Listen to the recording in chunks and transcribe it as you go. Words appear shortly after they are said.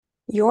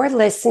You're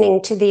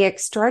listening to the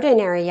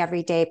Extraordinary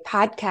Everyday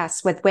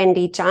Podcast with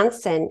Wendy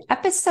Johnson,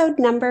 episode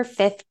number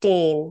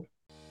 15.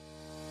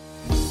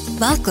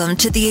 Welcome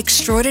to the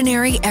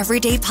Extraordinary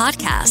Everyday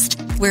Podcast,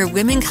 where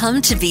women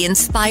come to be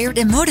inspired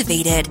and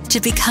motivated to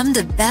become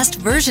the best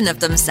version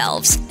of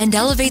themselves and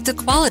elevate the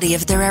quality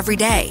of their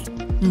everyday.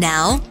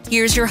 Now,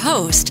 here's your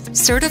host,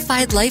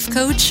 certified life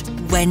coach,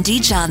 Wendy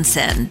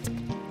Johnson.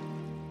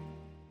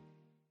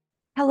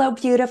 Hello,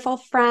 beautiful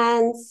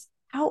friends.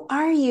 How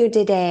are you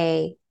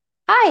today?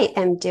 I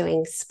am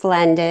doing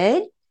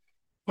splendid,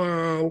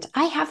 and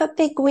I have a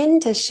big win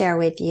to share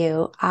with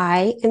you.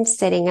 I am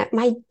sitting at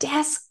my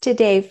desk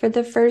today for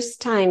the first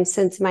time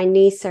since my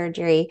knee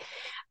surgery,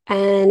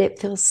 and it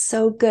feels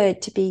so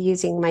good to be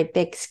using my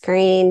big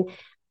screen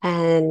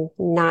and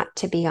not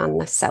to be on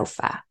the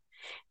sofa.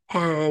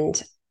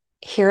 And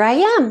here I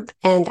am,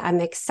 and I'm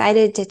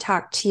excited to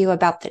talk to you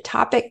about the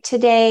topic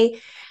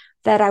today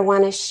that I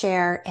want to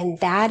share, and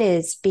that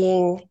is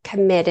being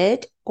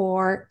committed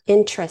or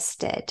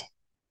interested.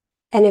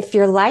 And if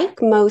you're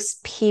like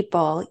most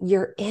people,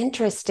 you're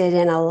interested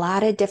in a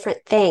lot of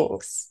different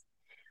things,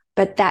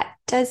 but that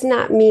does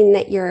not mean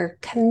that you're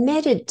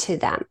committed to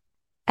them.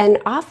 And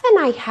often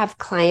I have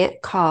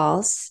client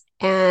calls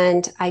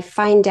and I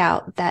find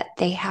out that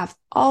they have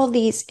all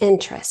these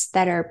interests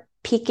that are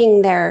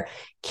piquing their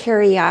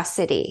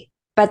curiosity,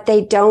 but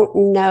they don't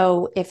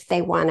know if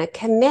they want to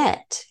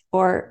commit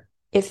or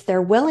if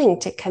they're willing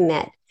to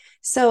commit.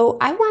 So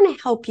I want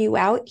to help you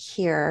out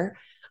here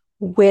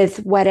with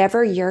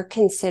whatever you're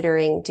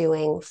considering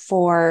doing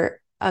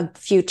for a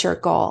future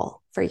goal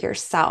for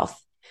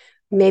yourself.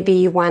 Maybe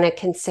you want to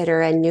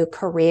consider a new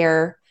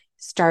career,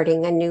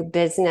 starting a new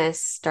business,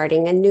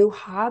 starting a new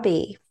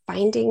hobby,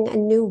 finding a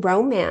new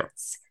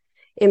romance,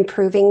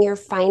 improving your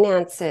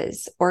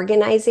finances,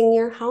 organizing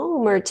your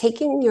home, or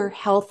taking your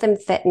health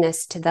and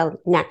fitness to the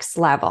next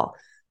level.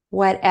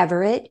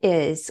 Whatever it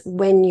is,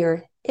 when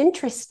you're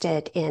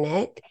interested in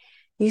it,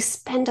 you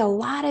spend a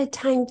lot of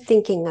time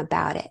thinking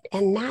about it,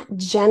 and that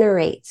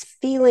generates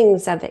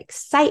feelings of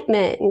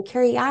excitement and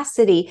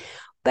curiosity,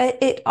 but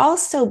it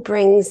also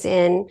brings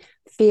in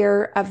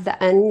fear of the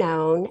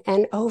unknown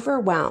and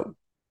overwhelm.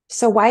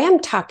 So why I'm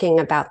talking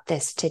about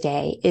this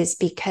today is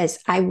because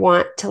I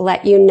want to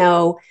let you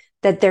know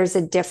that there's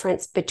a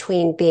difference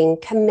between being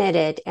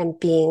committed and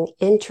being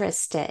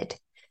interested.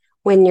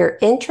 When you're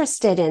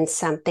interested in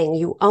something,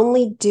 you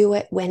only do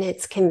it when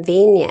it's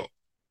convenient.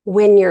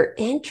 When you're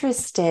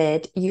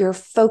interested, you're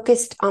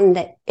focused on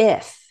the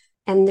if,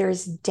 and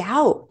there's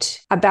doubt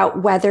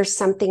about whether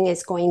something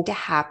is going to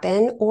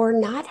happen or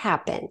not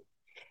happen.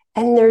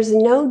 And there's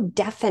no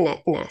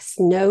definiteness,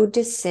 no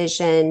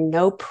decision,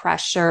 no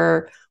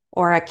pressure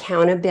or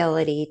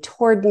accountability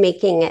toward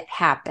making it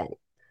happen.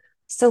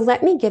 So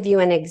let me give you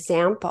an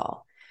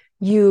example.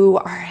 You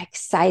are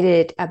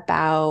excited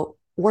about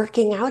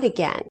working out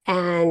again,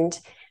 and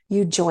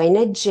you join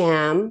a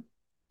gym,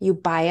 you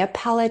buy a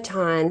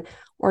Peloton,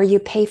 or you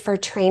pay for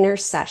trainer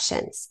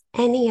sessions,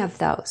 any of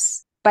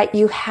those, but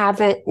you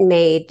haven't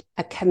made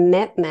a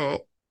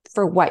commitment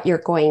for what you're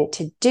going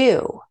to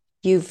do.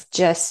 You've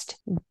just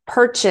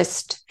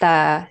purchased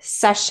the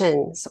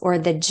sessions or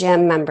the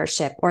gym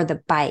membership or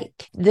the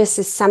bike. This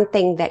is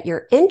something that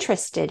you're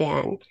interested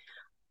in,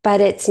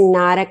 but it's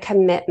not a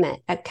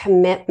commitment. A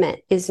commitment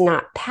is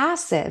not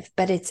passive,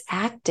 but it's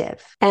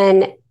active.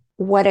 And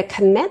what a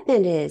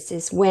commitment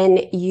is when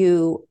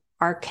you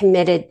are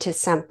committed to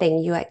something,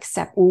 you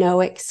accept no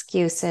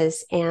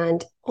excuses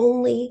and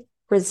only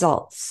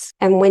results.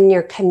 And when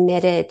you're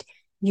committed,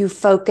 you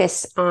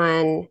focus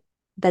on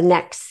the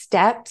next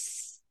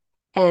steps,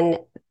 and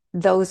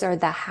those are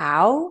the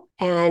how,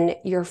 and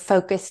you're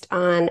focused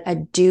on a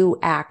do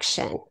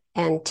action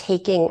and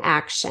taking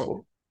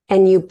action.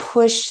 And you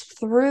push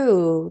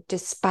through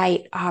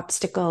despite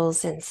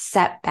obstacles and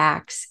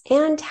setbacks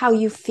and how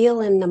you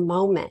feel in the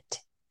moment.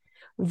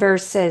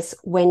 Versus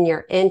when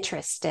you're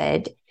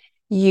interested,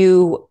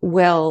 you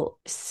will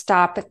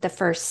stop at the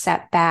first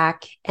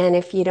setback, and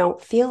if you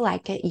don't feel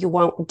like it, you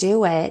won't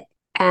do it.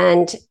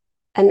 And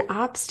an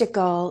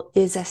obstacle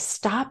is a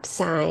stop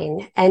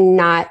sign and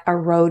not a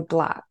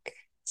roadblock.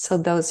 So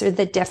those are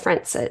the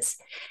differences.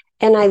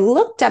 And I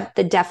looked up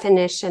the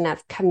definition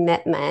of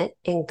commitment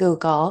in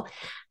Google,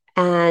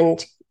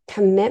 and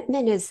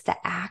commitment is the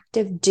act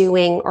of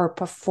doing or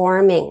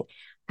performing,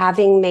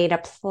 having made a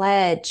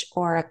pledge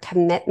or a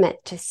commitment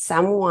to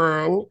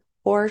someone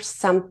or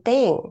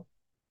something.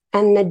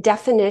 And the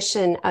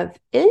definition of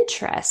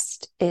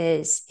interest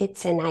is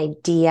it's an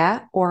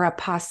idea or a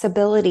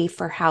possibility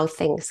for how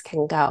things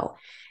can go.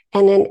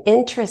 And an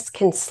interest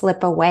can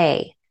slip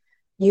away.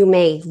 You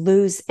may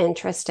lose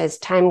interest as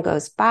time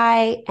goes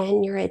by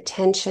and your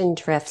attention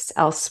drifts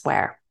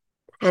elsewhere.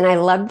 And I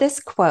love this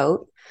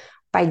quote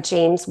by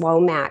James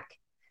Womack.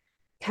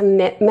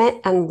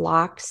 Commitment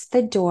unlocks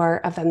the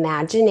door of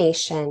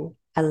imagination,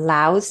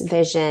 allows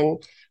vision,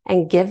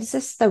 and gives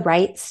us the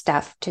right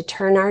stuff to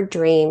turn our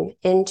dream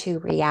into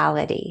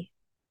reality.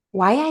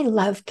 Why I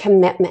love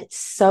commitment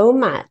so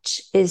much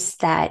is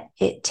that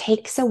it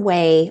takes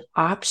away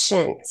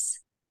options.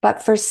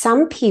 But for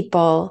some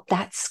people,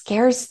 that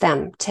scares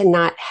them to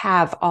not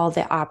have all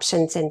the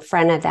options in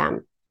front of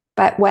them.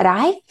 But what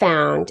I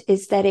found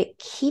is that it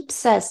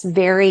keeps us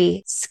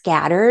very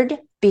scattered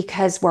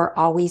because we're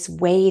always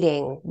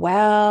waiting.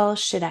 Well,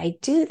 should I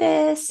do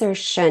this or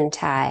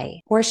shouldn't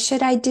I? Or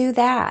should I do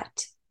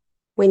that?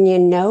 When you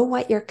know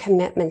what your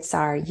commitments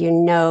are, you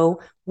know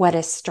what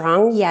a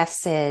strong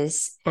yes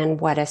is and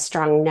what a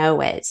strong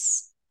no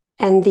is.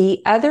 And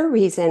the other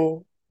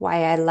reason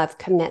why I love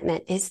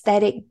commitment is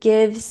that it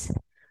gives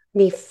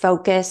me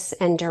focus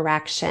and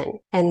direction.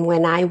 And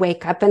when I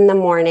wake up in the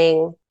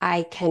morning,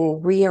 I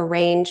can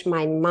rearrange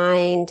my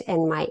mind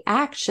and my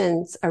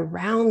actions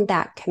around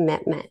that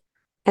commitment.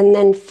 And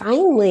then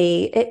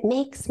finally, it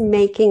makes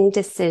making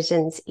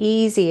decisions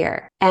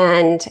easier.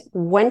 And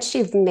once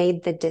you've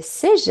made the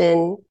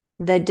decision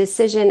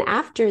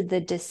after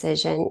the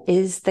decision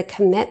is the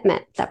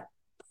commitment, the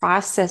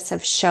process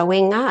of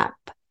showing up.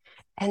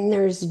 And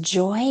there's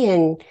joy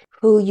in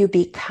who you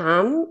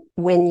become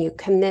when you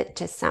commit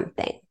to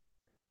something.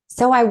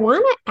 So I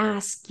want to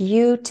ask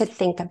you to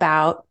think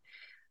about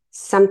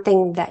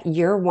something that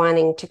you're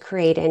wanting to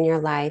create in your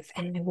life.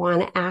 And I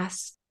want to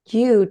ask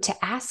you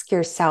to ask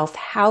yourself,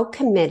 how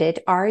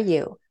committed are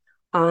you?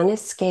 On a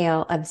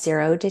scale of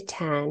 0 to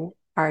 10,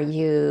 are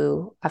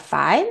you a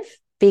 5?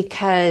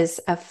 Because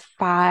a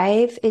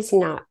 5 is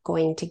not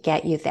going to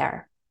get you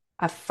there.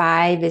 A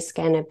 5 is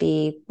going to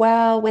be,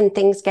 well, when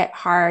things get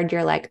hard,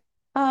 you're like,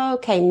 oh,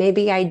 okay,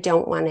 maybe I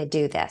don't want to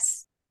do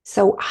this.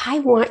 So I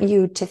want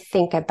you to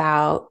think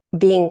about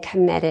being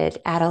committed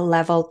at a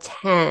level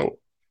 10.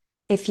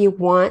 If you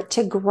want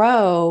to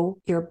grow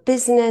your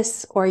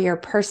business or your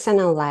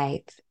personal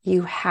life,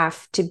 you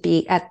have to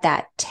be at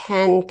that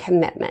 10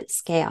 commitment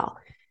scale.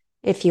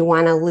 If you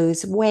want to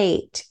lose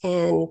weight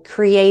and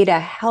create a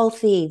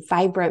healthy,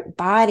 vibrant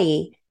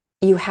body,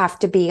 you have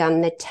to be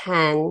on the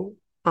 10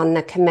 on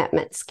the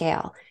commitment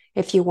scale.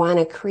 If you want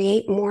to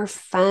create more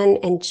fun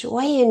and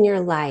joy in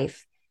your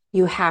life,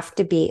 you have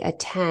to be a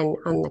 10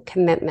 on the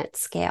commitment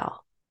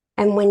scale.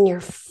 And when you're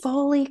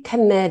fully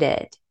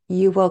committed,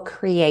 you will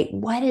create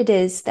what it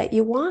is that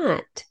you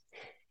want.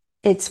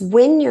 It's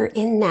when you're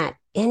in that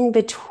in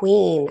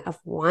between of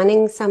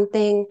wanting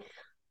something,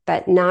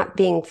 but not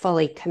being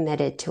fully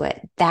committed to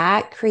it.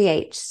 That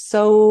creates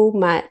so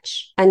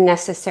much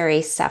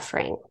unnecessary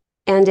suffering.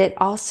 And it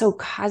also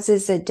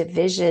causes a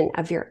division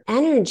of your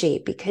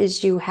energy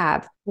because you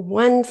have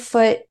one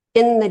foot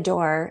in the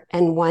door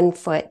and one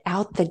foot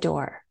out the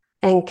door.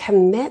 And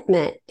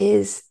commitment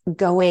is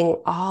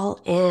going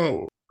all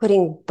in,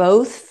 putting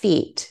both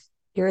feet,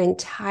 your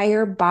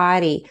entire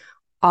body,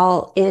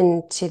 all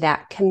into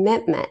that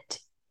commitment.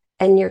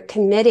 And you're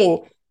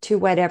committing to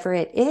whatever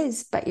it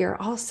is, but you're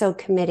also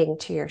committing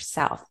to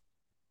yourself.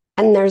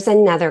 And there's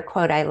another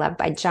quote I love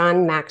by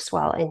John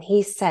Maxwell, and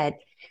he said,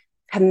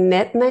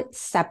 commitments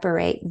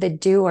separate the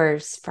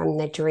doers from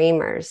the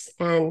dreamers,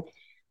 and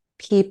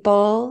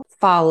people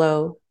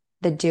follow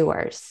the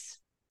doers.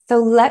 So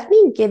let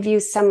me give you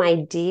some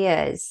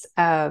ideas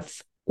of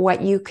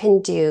what you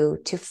can do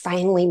to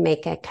finally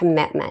make a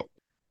commitment.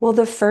 Well,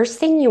 the first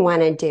thing you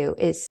want to do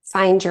is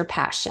find your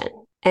passion.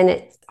 And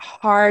it's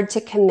hard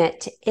to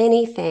commit to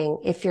anything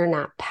if you're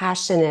not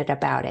passionate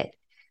about it.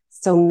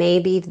 So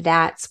maybe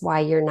that's why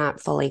you're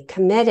not fully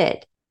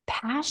committed.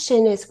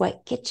 Passion is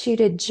what gets you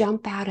to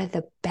jump out of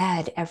the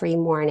bed every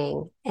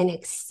morning and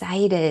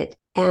excited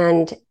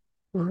and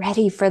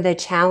ready for the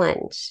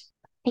challenge.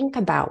 Think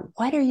about,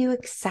 what are you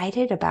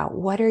excited about?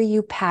 What are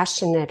you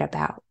passionate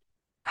about?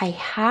 I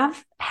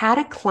have had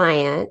a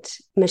client,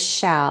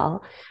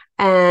 Michelle,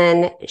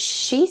 and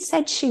she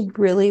said she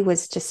really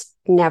was just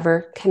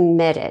never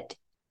committed.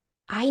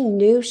 I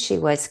knew she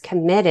was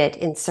committed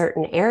in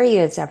certain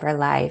areas of her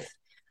life,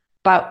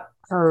 but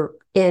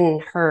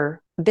in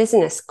her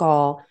business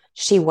goal,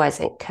 she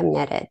wasn't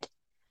committed.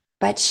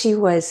 But she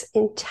was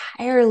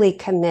entirely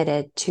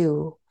committed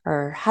to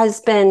her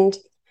husband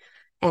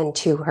and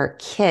to her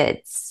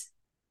kids.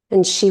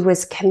 And she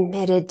was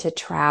committed to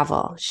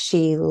travel.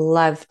 She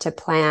loved to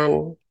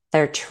plan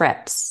their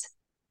trips.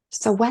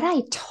 So what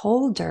I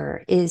told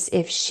her is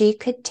if she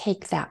could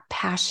take that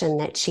passion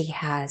that she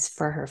has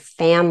for her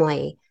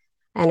family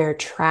and her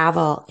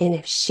travel, and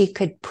if she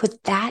could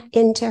put that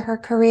into her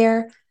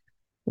career,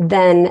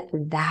 then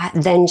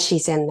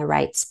she's in the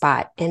right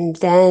spot. And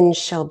then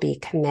she'll be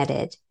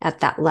committed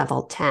at that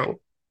level 10.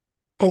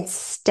 And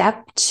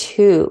step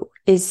 2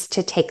 is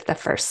to take the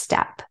first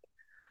step.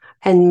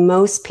 And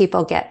most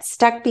people get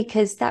stuck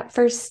because that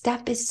first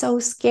step is so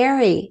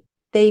scary.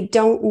 They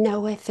don't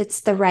know if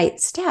it's the right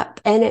step,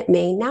 and it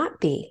may not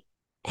be.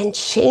 And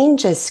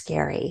change is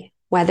scary,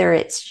 whether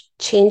it's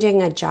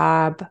changing a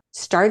job,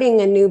 starting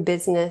a new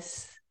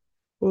business,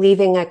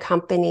 leaving a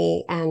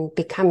company and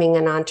becoming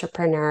an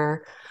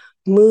entrepreneur,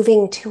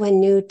 moving to a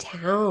new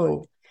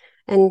town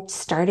and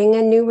starting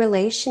a new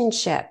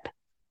relationship.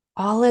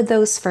 All of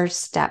those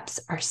first steps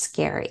are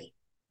scary,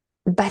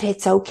 but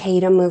it's okay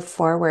to move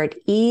forward,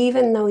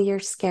 even though you're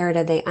scared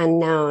of the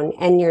unknown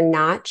and you're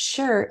not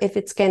sure if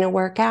it's going to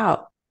work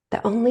out.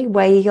 The only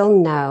way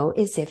you'll know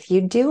is if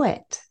you do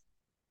it.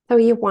 So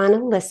you want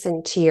to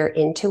listen to your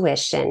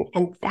intuition,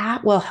 and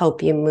that will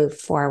help you move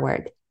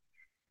forward.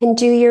 And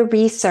do your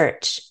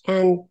research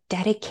and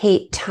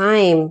dedicate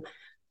time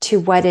to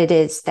what it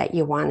is that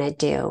you want to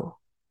do,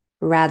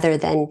 rather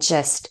than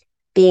just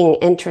being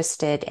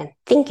interested and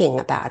thinking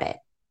about it.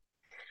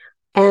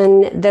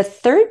 And the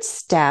third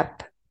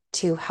step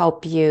to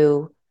help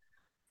you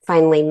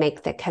finally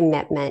make the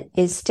commitment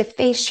is to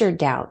face your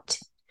doubt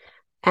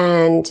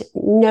and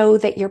know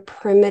that your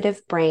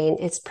primitive brain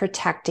is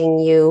protecting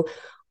you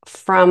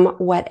from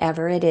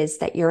whatever it is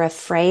that you're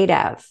afraid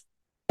of.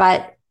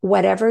 But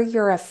whatever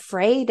you're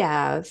afraid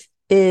of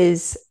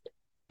is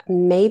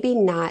maybe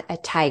not a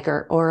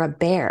tiger or a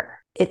bear.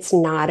 It's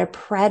not a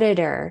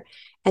predator,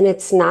 and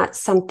it's not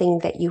something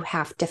that you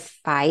have to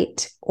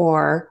fight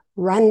or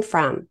run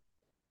from.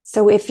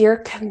 So if you're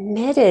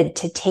committed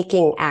to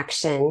taking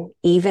action,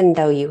 even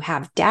though you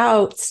have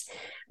doubts,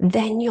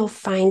 then you'll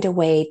find a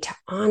way to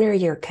honor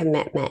your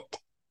commitment.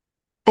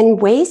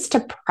 And ways to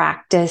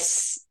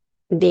practice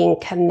being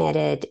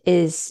committed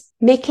is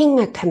making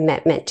a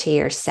commitment to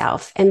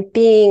yourself and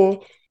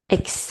being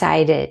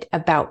excited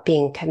about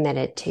being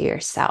committed to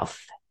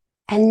yourself.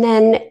 And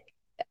then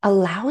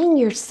allowing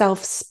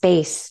yourself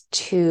space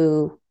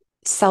to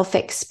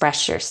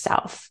self-express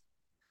yourself.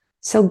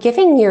 So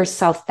giving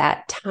yourself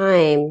that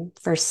time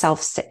for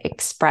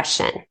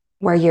self-expression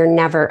where you're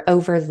never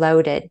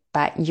overloaded,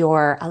 but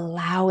you're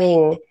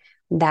allowing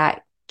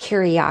that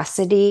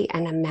curiosity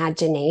and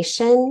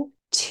imagination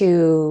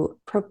to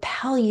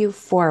propel you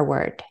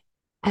forward.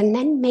 And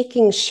then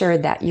making sure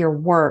that your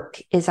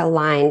work is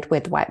aligned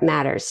with what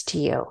matters to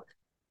you.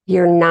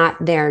 You're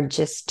not there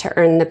just to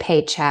earn the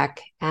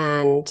paycheck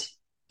and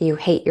you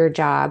hate your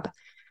job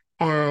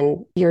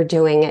and you're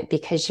doing it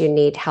because you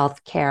need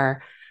health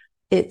care.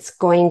 It's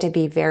going to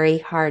be very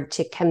hard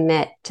to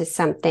commit to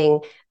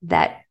something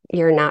that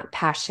you're not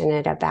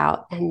passionate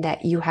about and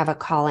that you have a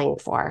calling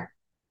for.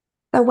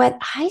 So what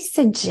I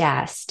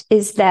suggest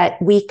is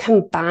that we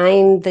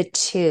combine the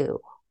two.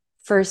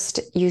 First,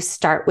 you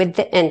start with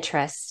the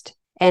interest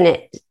and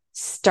it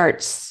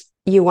starts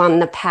you on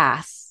the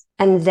path.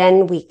 And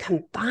then we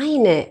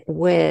combine it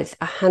with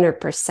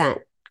 100%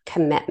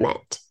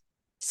 commitment.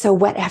 So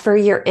whatever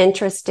you're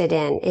interested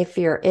in, if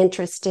you're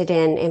interested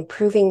in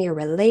improving your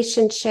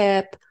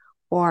relationship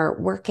or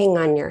working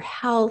on your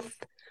health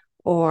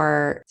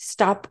or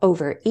stop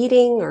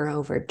overeating or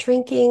over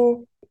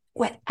drinking,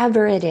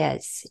 whatever it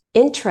is,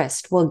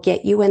 interest will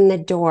get you in the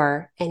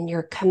door and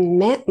your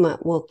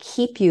commitment will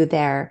keep you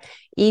there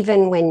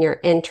even when your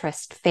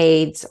interest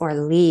fades or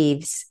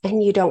leaves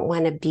and you don't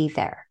want to be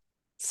there.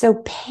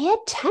 So pay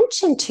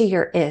attention to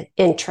your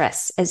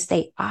interests as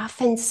they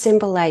often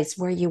symbolize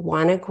where you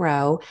want to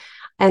grow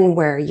and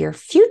where your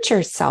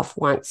future self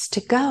wants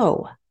to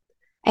go.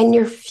 And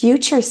your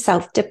future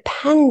self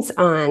depends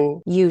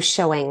on you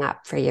showing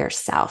up for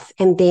yourself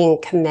and being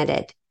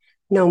committed.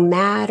 No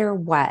matter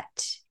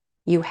what,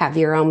 you have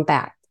your own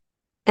back.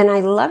 And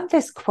I love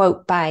this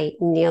quote by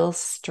Neil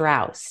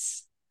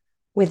Strauss.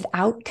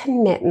 Without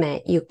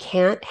commitment, you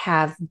can't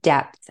have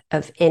depth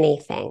of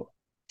anything.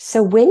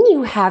 So when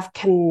you have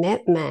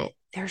commitment,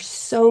 there's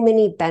so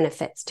many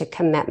benefits to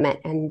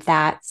commitment, and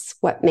that's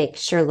what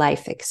makes your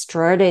life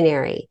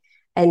extraordinary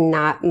and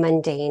not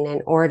mundane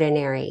and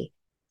ordinary.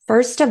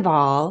 First of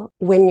all,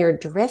 when you're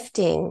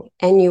drifting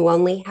and you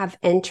only have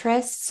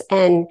interests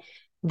and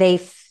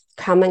they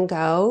come and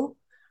go,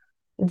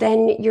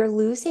 then you're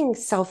losing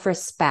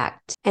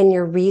self-respect and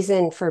your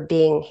reason for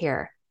being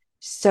here.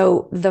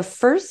 So the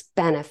first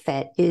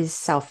benefit is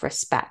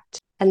self-respect.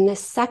 And the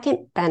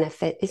second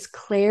benefit is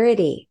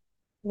clarity.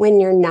 When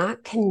you're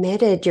not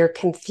committed, you're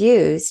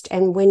confused.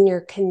 And when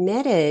you're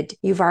committed,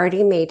 you've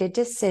already made a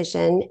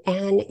decision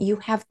and you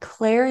have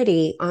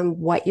clarity on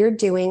what you're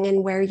doing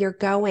and where you're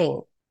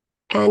going.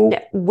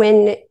 And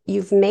when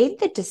you've made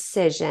the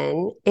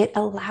decision, it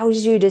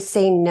allows you to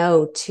say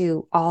no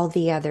to all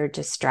the other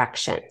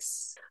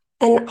distractions.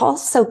 And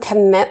also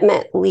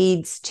commitment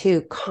leads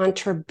to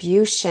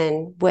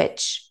contribution,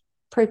 which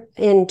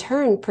in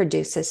turn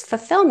produces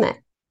fulfillment.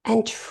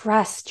 And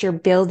trust, you're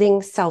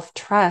building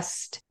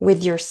self-trust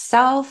with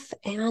yourself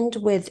and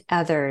with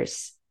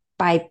others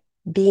by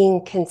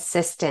being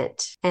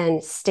consistent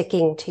and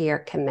sticking to your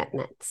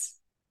commitments.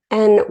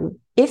 And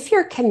if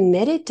you're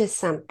committed to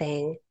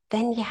something,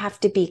 then you have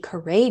to be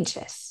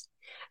courageous.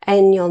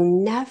 And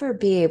you'll never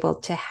be able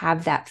to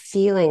have that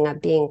feeling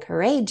of being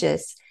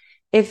courageous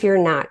if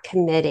you're not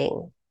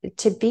committing.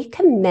 To be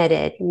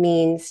committed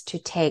means to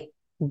take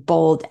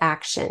bold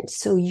action.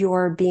 So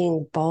you're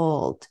being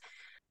bold.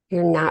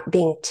 You're not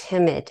being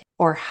timid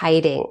or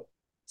hiding.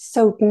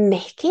 So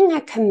making a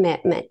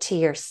commitment to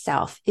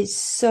yourself is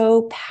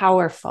so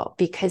powerful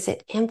because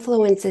it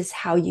influences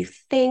how you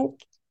think,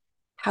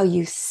 how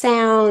you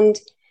sound,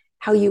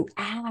 how you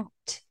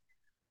act,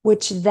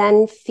 which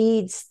then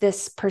feeds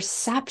this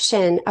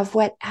perception of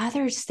what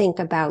others think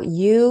about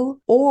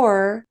you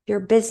or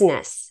your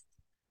business.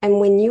 And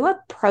when you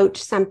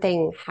approach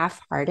something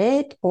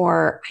half-hearted,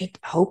 or I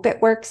hope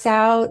it works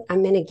out,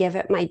 I'm going to give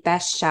it my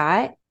best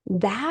shot,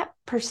 that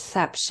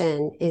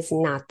perception is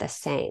not the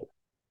same.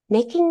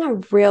 Making a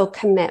real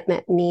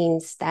commitment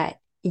means that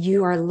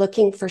you are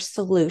looking for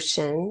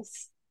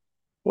solutions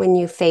when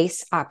you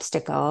face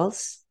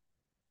obstacles.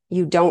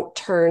 You don't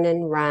turn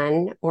and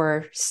run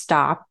or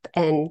stop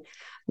and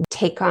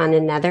take on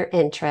another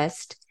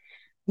interest.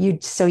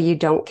 So you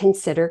don't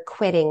consider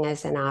quitting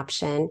as an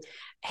option.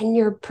 And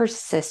you're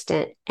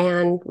persistent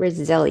and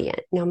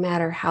resilient, no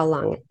matter how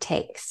long it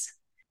takes.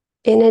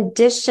 In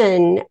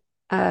addition,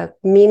 a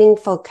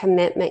meaningful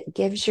commitment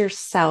gives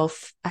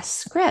yourself a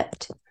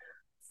script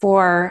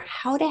for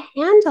how to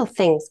handle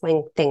things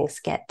when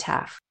things get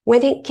tough.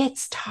 When it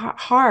gets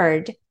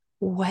hard,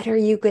 what are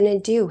you going to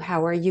do?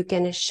 How are you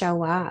going to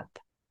show up?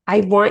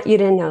 I want you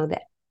to know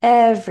that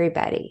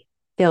everybody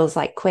feels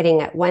like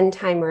quitting at one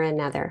time or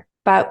another,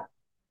 but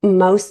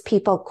most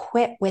people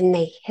quit when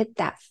they hit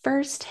that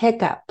first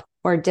hiccup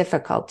or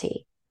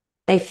difficulty.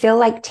 They feel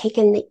like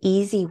taking the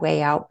easy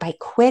way out by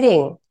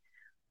quitting,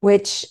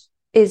 which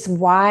is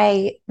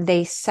why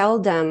they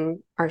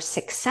seldom are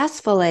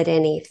successful at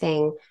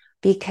anything,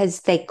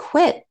 because they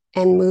quit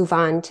and move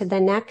on to the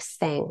next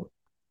thing.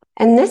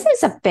 And this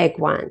is a big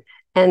one.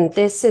 And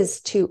this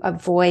is to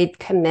avoid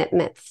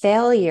commitment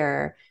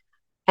failure.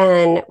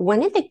 And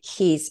one of the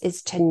keys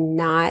is to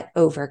not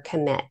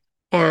overcommit.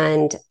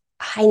 And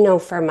I know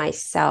for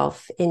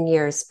myself in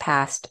years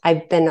past,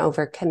 I've been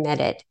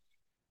overcommitted.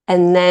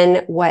 And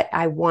then what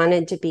I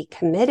wanted to be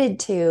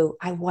committed to,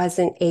 I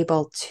wasn't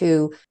able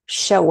to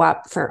show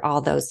up for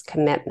all those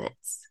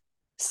commitments.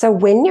 So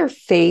when you're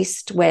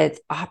faced with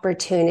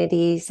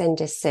opportunities and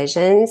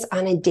decisions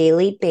on a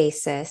daily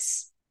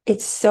basis,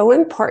 it's so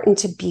important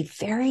to be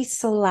very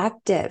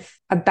selective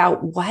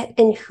about what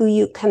and who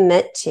you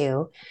commit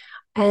to,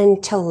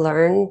 and to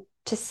learn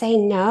to say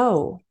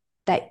no,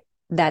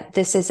 that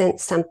this isn't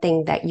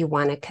something that you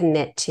want to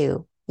commit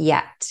to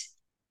yet.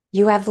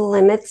 You have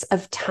limits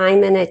of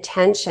time and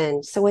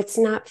attention, so it's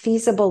not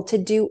feasible to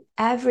do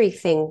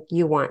everything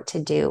you want to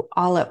do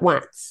all at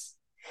once.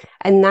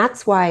 And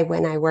that's why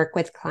when I work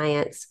with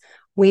clients,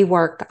 we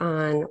work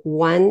on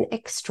one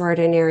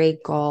extraordinary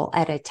goal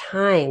at a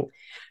time,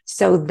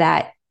 so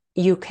that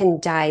you can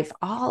dive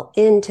all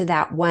into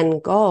that one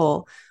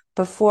goal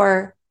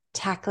before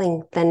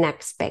tackling the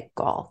next big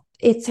goal.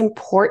 It's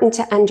important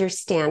to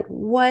understand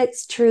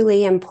what's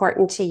truly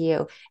important to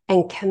you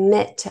and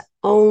commit to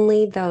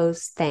only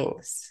those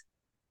things.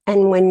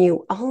 And when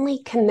you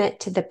only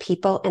commit to the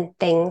people and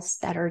things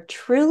that are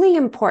truly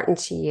important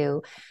to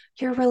you,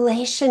 your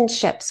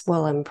relationships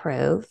will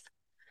improve.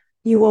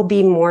 You will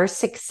be more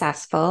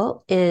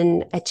successful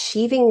in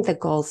achieving the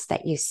goals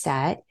that you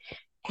set,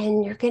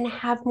 and you're going to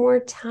have more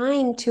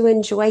time to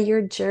enjoy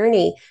your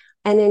journey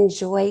and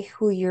enjoy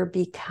who you're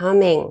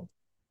becoming.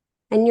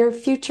 And your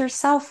future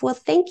self will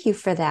thank you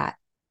for that.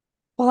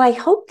 Well, I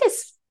hope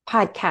this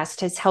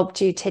podcast has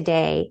helped you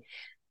today.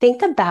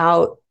 Think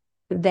about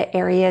the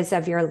areas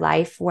of your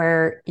life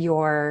where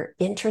you're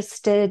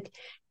interested,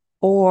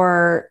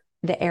 or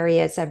the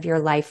areas of your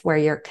life where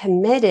you're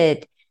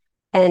committed,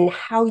 and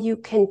how you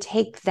can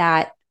take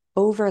that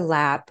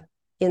overlap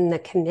in the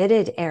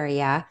committed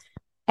area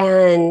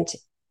and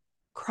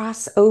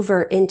cross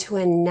over into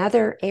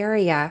another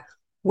area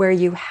where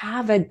you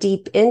have a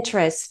deep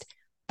interest,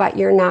 but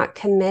you're not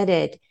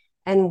committed,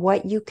 and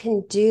what you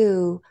can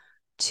do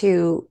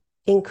to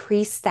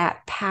increase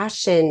that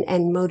passion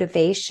and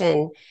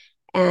motivation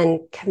and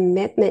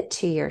commitment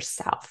to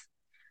yourself.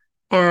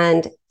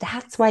 And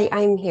that's why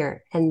I'm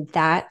here. And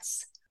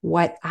that's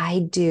what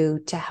I do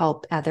to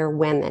help other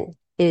women,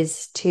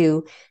 is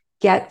to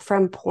get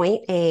from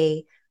point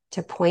A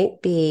to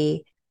point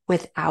B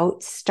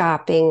without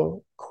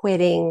stopping,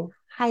 quitting,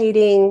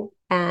 hiding,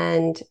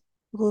 and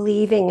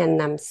believing in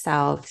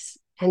themselves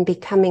and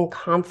becoming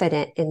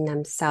confident in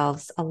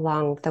themselves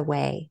along the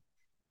way.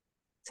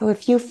 So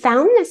if you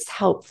found this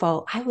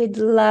helpful, I would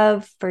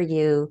love for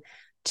you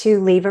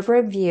to leave a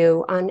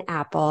review on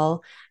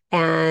Apple,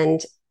 and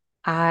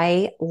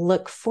I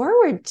look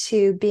forward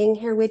to being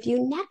here with you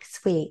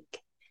next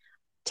week.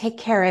 Take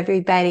care,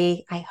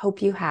 everybody. I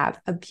hope you have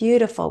a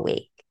beautiful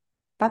week.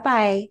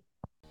 Bye-bye.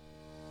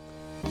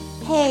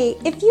 Hey,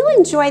 if you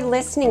enjoy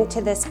listening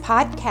to this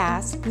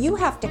podcast, you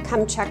have to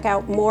come check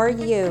out More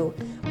You,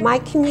 my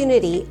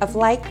community of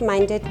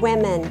like-minded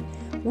women.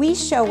 We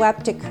show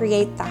up to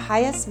create the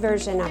highest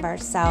version of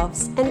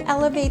ourselves and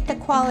elevate the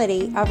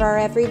quality of our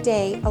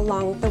everyday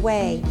along the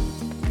way.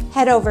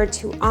 Head over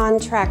to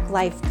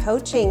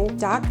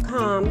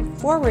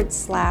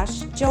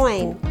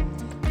ontraclifecoaching.com/join.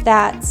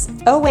 That's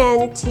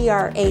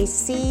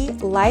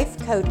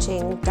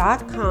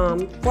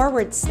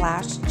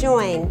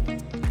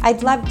ontraclifecoaching.com/join.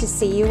 I'd love to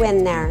see you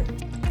in there.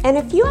 And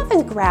if you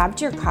haven't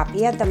grabbed your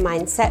copy of the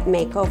Mindset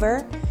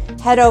Makeover,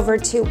 head over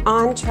to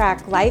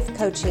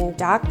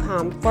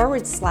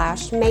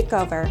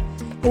ontraclifecoaching.com/makeover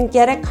and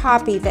get a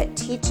copy that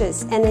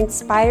teaches and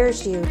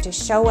inspires you to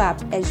show up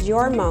as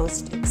your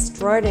most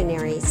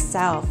extraordinary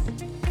self.